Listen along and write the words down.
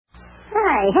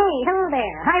Hey, hello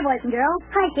there. Hi, boys and girls.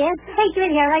 Hi, kids. Hey, you're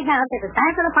in here right now because it's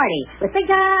time for the party with Big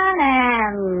John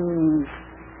and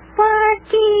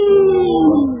Sparky.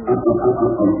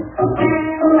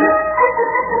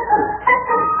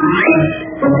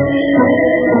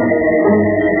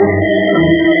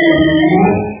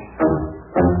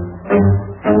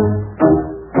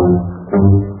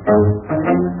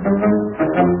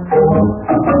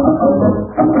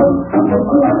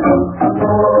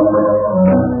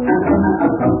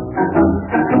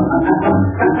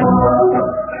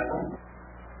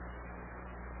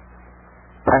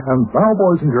 And now,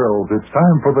 boys and girls, it's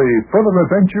time for the further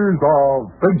adventures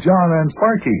of Big John and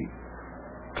Sparky.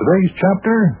 Today's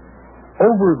chapter,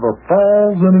 Over the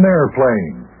Falls in an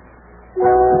Airplane.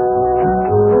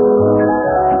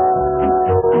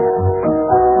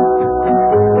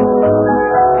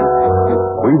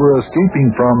 We were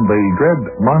escaping from the dread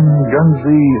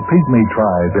Mungunzi Pygmy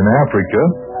tribe in Africa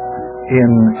in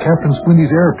Captain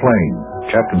Squinty's airplane.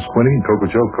 Captain Squinty, Coco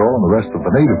Choco, and the rest of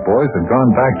the native boys had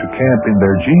gone back to camp in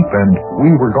their jeep, and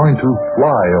we were going to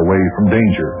fly away from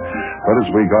danger. But as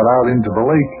we got out into the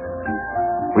lake,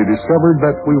 we discovered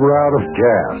that we were out of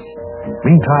gas.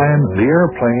 Meantime, the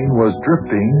airplane was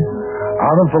drifting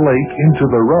out of the lake into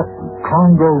the rough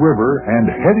Congo River and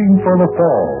heading for the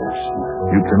falls.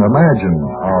 You can imagine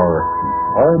our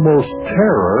almost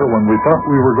terror when we thought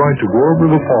we were going to go over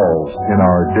the falls in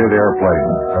our dead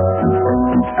airplane.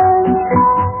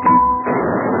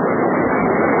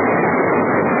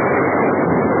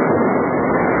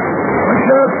 Watch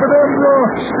out for them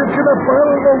rocks sticking up out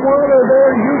of the water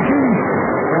there, Yuki.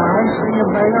 Yeah, I see him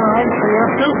there. I see him.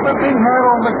 Keep looking hard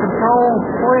on the control,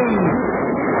 please.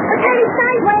 We're turning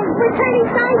sideways. We're turning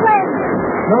sideways.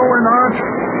 No, we're not.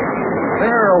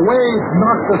 There, a wave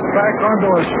knocked us back onto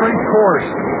a straight course.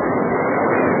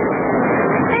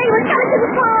 Hey, we're coming to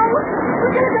the falls.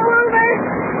 We're going to go over.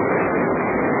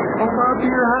 Hold on to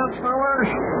your hats,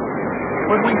 fellas.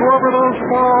 When we go over those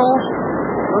falls,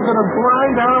 we're going to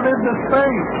glide out into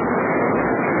space.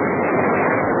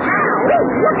 Wow,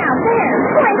 look out there.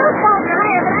 Boy, those falls are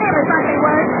higher than I ever thought they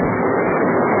were.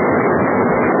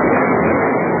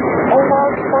 Hold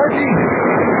on, Sparky.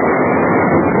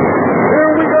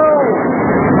 Here we go.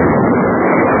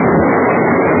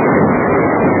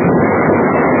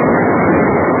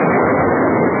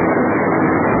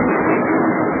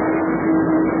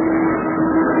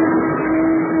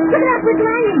 Look out, we're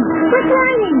gliding. We're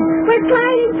gliding. We're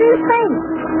gliding through space.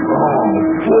 Oh,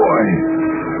 boy.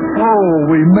 Oh,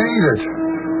 we made it.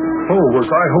 Oh, was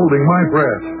I holding my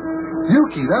breath.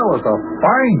 Yuki, that was a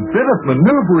fine bit of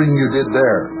maneuvering you did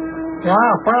there.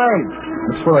 Yeah, fine.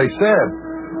 That's what I said.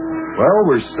 Well,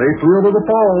 we're safely over the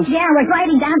falls. Yeah, we're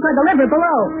gliding down toward the river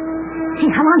below.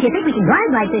 Gee, how long do you think we can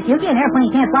glide like this, Yuki? An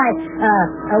airplane can't fly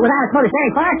without its motors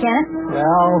very far, can it?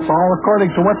 Well, it's all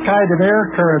according to what kind of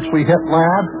air currents we hit,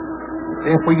 lad.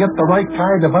 If we get the right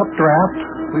kind of updraft,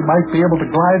 we might be able to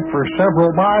glide for several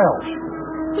miles.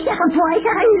 Yeah, boy,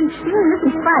 this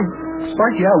is fun.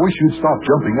 Sparky, I wish you'd stop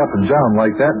jumping up and down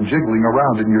like that and jiggling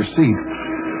around in your seat.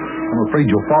 I'm afraid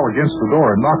you'll fall against the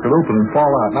door and knock it open and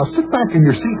fall out. Now sit back in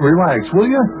your seat and relax, will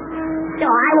you? No,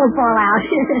 I won't fall out.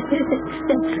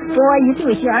 Boy, you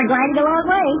two sure are gliding a long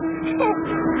way.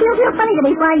 Feels real funny to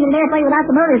be flying in an airplane without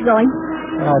the motors going.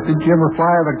 Did you ever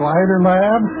fly the glider,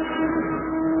 lad?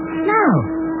 No.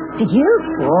 Did you?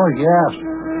 Oh, yes.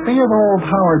 Me and old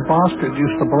Howard Boston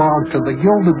used to belong to the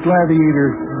Gilded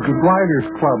Gliders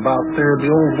Club out there in the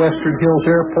old Western Hills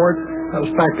Airport. That was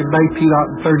back in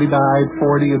 1939,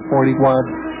 40, and 41.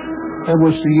 That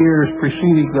was the years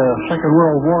preceding the Second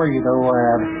World War, you know,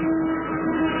 lad.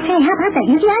 Hey, how about that,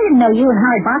 Yuki? I didn't know you and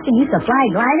Howard Boston used to fly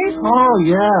gliders. Oh,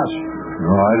 yes.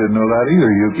 No, I didn't know that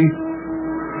either, Yuki.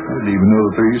 I didn't even know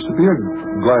that there used to be a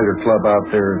glider club out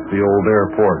there at the old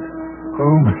airport.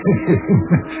 Oh,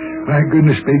 my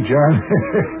goodness, Big John.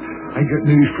 I got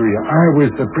news for you. I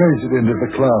was the president of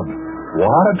the club.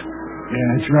 What? Yeah,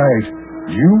 that's right.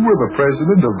 You were the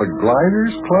president of the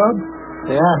Gliders Club?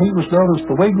 Yeah, he was known as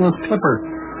the Wingless Clipper.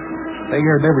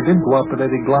 Mayor never did go up in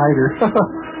any glider.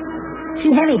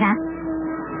 Too heavy, huh?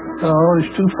 Oh,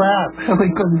 he's too fat.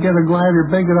 We couldn't get a glider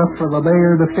big enough for the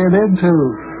mayor to fit into.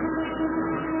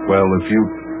 Well, if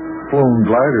you've flown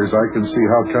gliders, I can see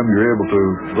how come you're able to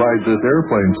glide this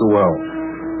airplane so well.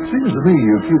 It seems to me,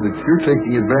 Yuki, that you're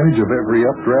taking advantage of every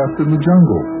updraft in the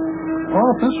jungle. Oh,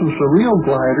 if this was a real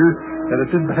glider, and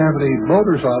it didn't have any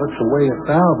motors on it to weigh it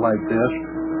down like this,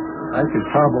 I could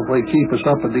probably keep us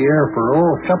up in the air for,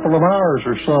 a couple of hours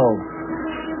or so.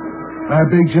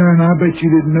 Big John, I bet you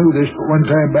didn't know this, but one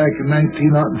time back in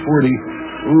 1940,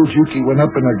 Old Yuki went up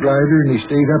in a glider and he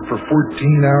stayed up for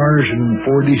 14 hours and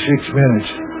 46 minutes.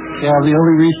 Yeah, the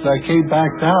only reason I came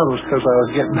back down was because I was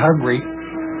getting hungry.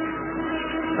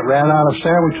 I ran out of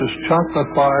sandwiches and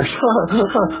chocolate bars.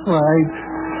 Right.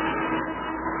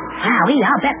 Wow,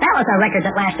 I'll bet that was a record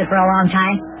that lasted for a long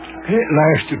time. It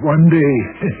lasted one day.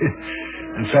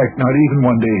 In fact, not even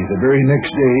one day. The very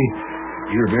next day,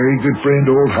 your very good friend,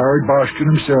 old Howard Boskin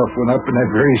himself, went up in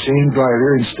that very same glider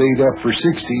and stayed up for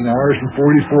 16 hours and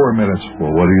 44 minutes.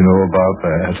 Well, what do you know about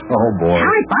that? Oh, boy.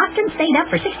 Howard Boston stayed up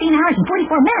for 16 hours and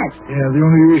 44 minutes. Yeah, the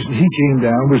only reason he came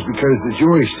down was because the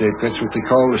joystick, that's what they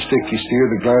call the stick you steer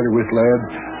the glider with, lad.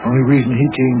 The only reason he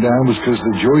came down was because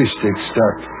the joystick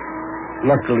stuck.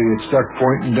 Luckily, it stuck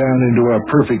pointing down into a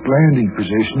perfect landing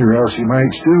position, or else he might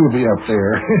still be up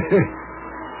there.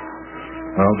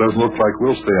 Well, it doesn't look like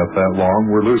we'll stay up that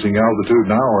long. We're losing altitude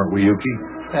now, aren't we, Yuki?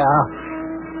 Yeah.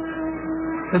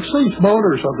 It's these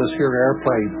motors on this here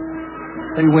airplane.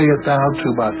 They weigh it down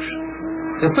too much.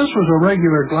 If this was a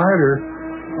regular glider,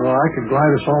 well, I could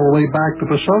glide us all the way back to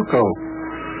Basoko.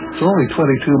 It's only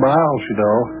 22 miles, you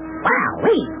know.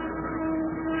 Wow-wee.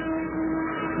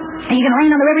 Are you going to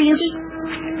land on the river, Yuki?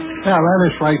 Yeah, that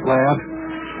is right, lad.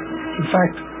 In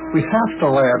fact, we have to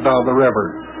land on the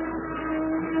river.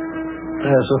 As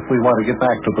if we want to get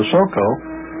back to Basoko,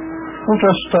 we'll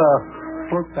just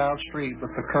float downstream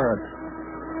with the current.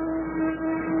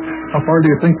 How far do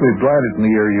you think we've glided in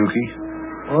the air, Yuki?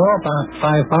 Well, about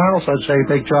 5 miles, I'd say,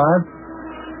 Big John.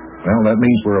 Well, that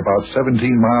means we're about 17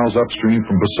 miles upstream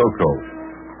from Basoko.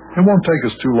 It won't take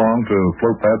us too long to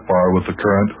float that far with the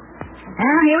current.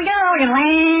 Well, here we go. We're going to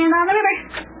land on the river.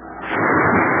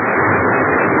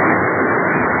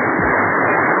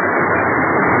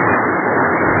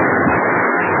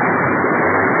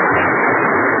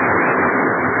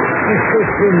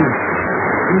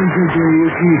 Easy there,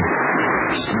 Yuki.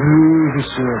 Smooth as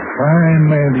a fine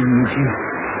landing, Yuki.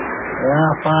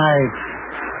 Yeah, fine.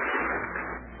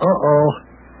 Uh-oh.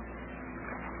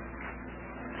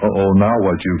 Uh-oh, now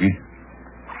what, Yuki?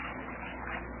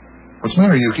 What's the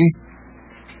matter, Yuki?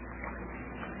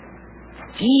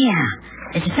 Yeah.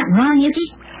 Is there something wrong, Yuki?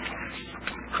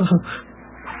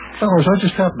 Fellas, I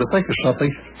just happened to think of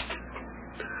something.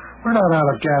 We're not out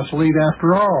of gasoline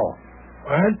after all.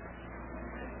 What?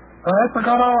 I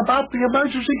forgot all about the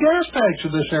emergency gas tanks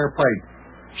in this airplane.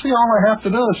 See, all I have to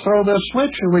do is throw this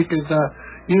switch and we can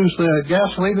use the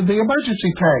gasoline in the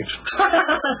emergency tanks.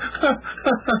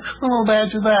 Oh,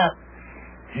 imagine that.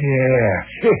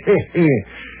 Yeah.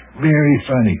 Very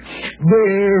funny.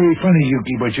 Very funny,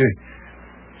 Yuki, but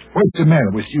what's the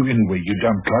matter with you anyway, you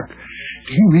dumb cluck?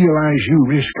 Do you realize you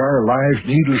risk our lives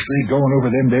needlessly going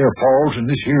over them there falls in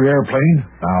this here airplane?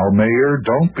 Now, Mayor,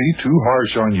 don't be too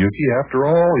harsh on Yuki. After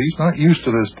all, he's not used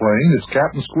to this plane. It's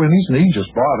Captain Squinty's, and he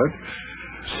just bought it.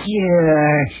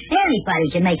 Sure. Anybody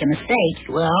can make a mistake.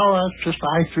 Well, just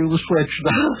I threw the switch.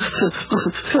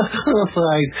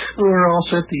 Fine. We're all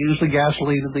set to use the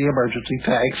gasoline in the emergency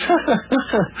tanks.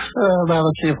 Now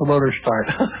let's see if the motors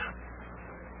start.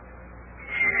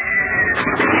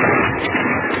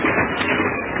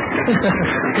 Yeah,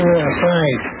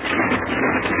 fine.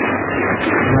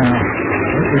 Now,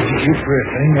 what would you do for a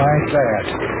thing like that?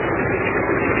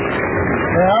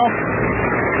 Well,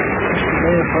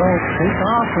 we'll take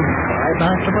off and fly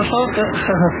back to Basoko.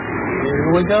 Here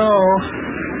we go.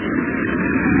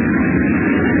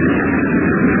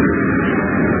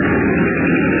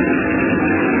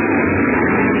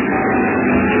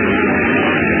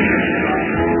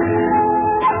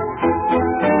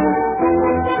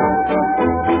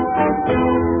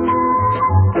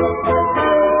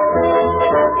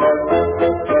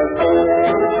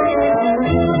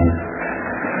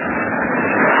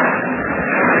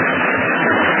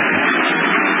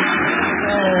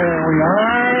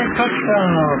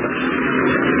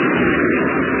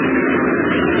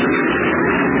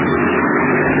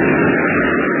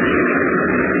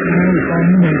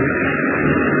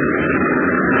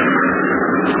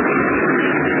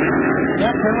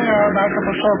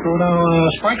 Now,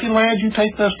 Sparky Lad, you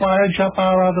take this line, jump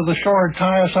out onto the shore and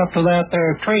tie us up to that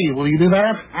there tree. Will you do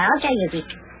that? Okay, Yuki.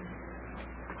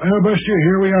 Well, Buster,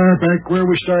 here we are back where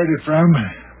we started from.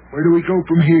 Where do we go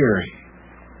from here?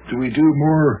 Do we do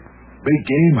more big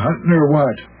game hunting or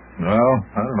what? Well,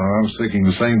 I don't know. I was thinking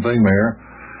the same thing, Mayor.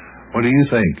 What do you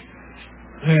think?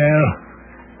 Well,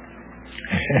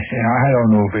 I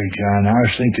don't know, Big John. I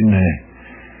was thinking,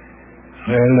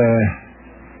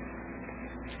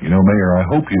 you know, Mayor, I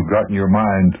hope you've got in your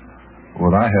mind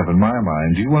what I have in my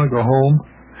mind. Do you want to go home?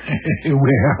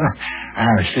 Well, I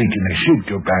was thinking I should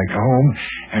go back home.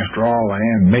 After all, I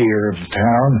am mayor of the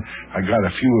town. I got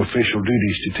a few official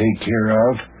duties to take care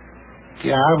of.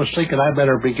 Yeah, I was thinking I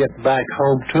better be getting back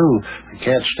home, too. I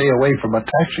can't stay away from a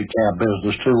taxi cab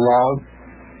business too long.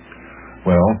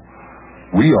 Well,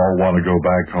 we all want to go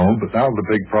back home, but now the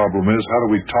big problem is how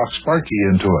do we talk Sparky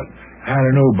into it? I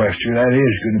don't know, Buster. That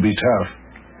is going to be tough.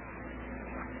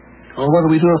 Well, what do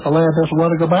we do if the lad doesn't want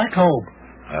to go back home?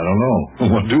 I don't know.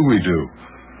 What do we do?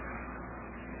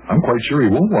 I'm quite sure he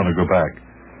won't want to go back.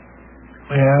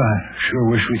 Well, I sure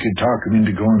wish we could talk him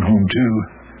into going home, too.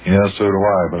 Yeah, so do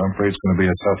I, but I'm afraid it's going to be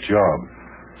a tough job.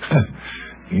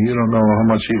 You don't know how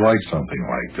much he likes something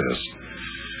like this.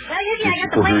 Well, usually I got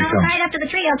the plane all right up to the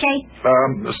tree, okay?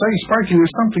 Say, Sparky,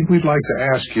 there's something we'd like to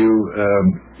ask you.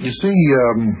 You see,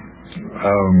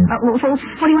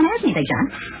 What do you want to ask me, Big John?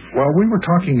 well, we were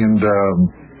talking and,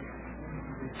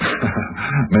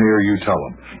 Mayor, you tell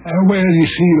him. Well, you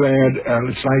see, lad,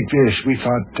 it's like this. We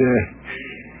thought,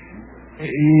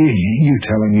 you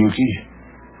tell him, Yuki.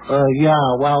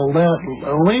 Yeah, well,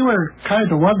 we were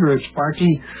kind of wondering,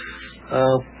 Sparky.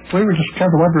 We were just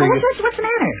kind of wondering... Well, what's the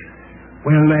matter?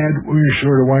 Well, lad, we're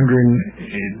sort of wondering,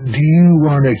 do you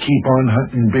want to keep on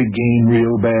hunting big game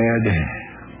real bad?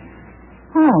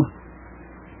 Oh,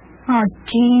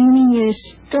 do you mean you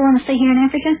still want to stay here in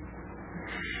Africa?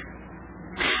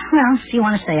 Well, if you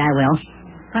want to stay, I will.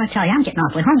 But I'll tell you, I'm getting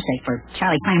awfully homesick for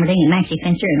Charlie Clamerding and Maxie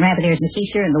Fincher and Rabbit Ears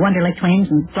McKeeser and the Wonderlick Twins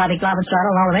and Flabby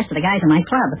Globenstraddle and all the rest of the guys in my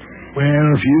club. Well,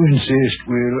 if you insist,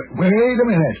 we'll... Wait a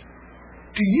minute.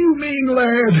 Do you mean,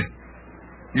 lad?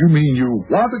 You mean you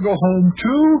want to go home,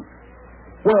 too?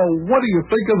 Well, what do you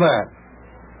think of that?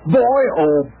 Boy,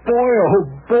 oh boy, oh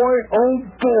boy, oh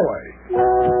boy.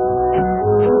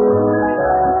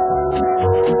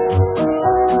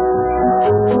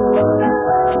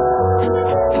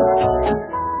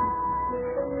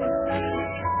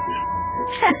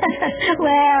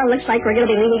 Well, looks like we're going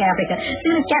to be leaving Africa. As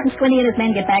soon as Captain Squinty and his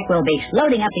men get back, we'll be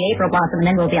loading up the April Blossom, and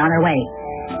then we'll be on our way.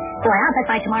 Boy, I'll bet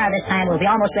by tomorrow this time we'll be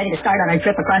almost ready to start on our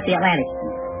trip across the Atlantic.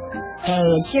 Hey,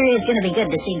 it sure is going to be good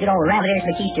to see good old Rabbit Ears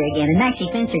McKeester again, and Maxie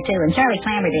Fincher, too, and Charlie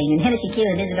Clamerding, and Hennessy Q,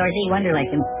 and Isidore Z. Wonderlick,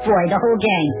 and boy, the whole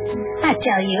gang. I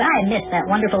tell you, I miss that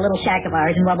wonderful little shack of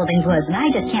ours in Wubblebings Woods, and I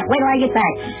just can't wait till I get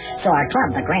back. So our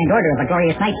club, the Grand Order of the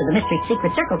Glorious Knights of the Mystery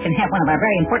Secret Circle, can have one of our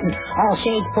very important, all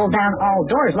shades pulled down, all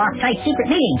doors locked tight secret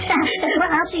meetings.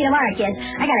 Well, I'll see you tomorrow, kids.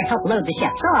 I got to help load the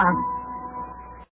ship. So long.